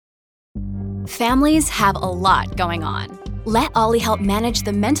Families have a lot going on. Let Ollie help manage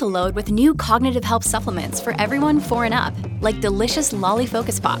the mental load with new cognitive help supplements for everyone 4 and up, like delicious Lolly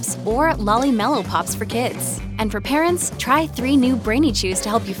Focus Pops or Lolly Mellow Pops for kids. And for parents, try 3 new Brainy Chews to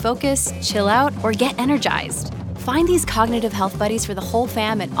help you focus, chill out, or get energized. Find these cognitive health buddies for the whole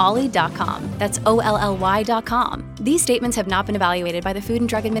fam at ollie.com. That's OLLY.com. These statements have not been evaluated by the Food and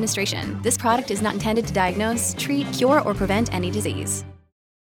Drug Administration. This product is not intended to diagnose, treat, cure, or prevent any disease.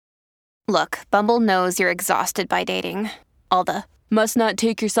 Look, Bumble knows you're exhausted by dating. All the, must not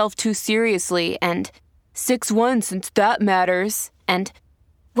take yourself too seriously, and 6'1" since that matters, and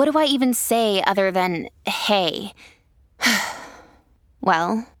what do I even say other than, hey?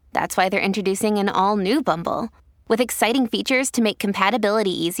 Well, that's why they're introducing an all-new Bumble, with exciting features to make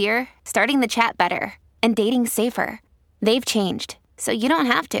compatibility easier, starting the chat better, and dating safer. They've changed, so you don't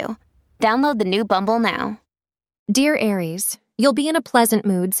have to. Download the new Bumble now. Dear Aries, you'll be in a pleasant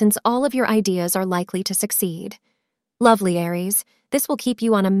mood since all of your ideas are likely to succeed. Lovely Aries, this will keep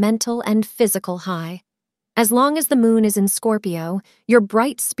you on a mental and physical high. As long as the moon is in Scorpio, your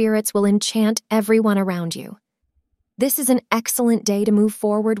bright spirits will enchant everyone around you. This is an excellent day to move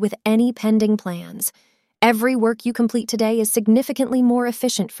forward with any pending plans. Every work you complete today is significantly more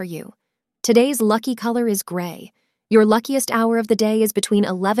efficient for you. Today's lucky color is gray. Your luckiest hour of the day is between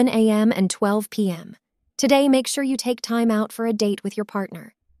 11 a.m. and 12 p.m. Today, make sure you take time out for a date with your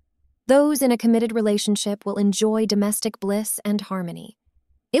partner. Those in a committed relationship will enjoy domestic bliss and harmony.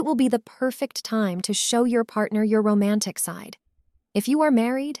 It will be the perfect time to show your partner your romantic side. If you are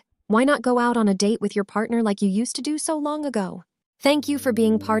married, why not go out on a date with your partner like you used to do so long ago? Thank you for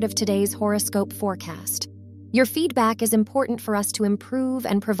being part of today's horoscope forecast. Your feedback is important for us to improve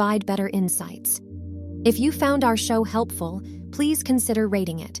and provide better insights. If you found our show helpful, please consider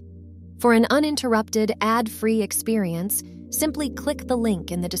rating it. For an uninterrupted, ad-free experience, simply click the link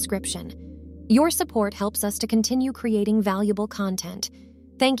in the description. Your support helps us to continue creating valuable content.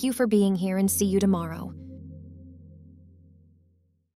 Thank you for being here and see you tomorrow.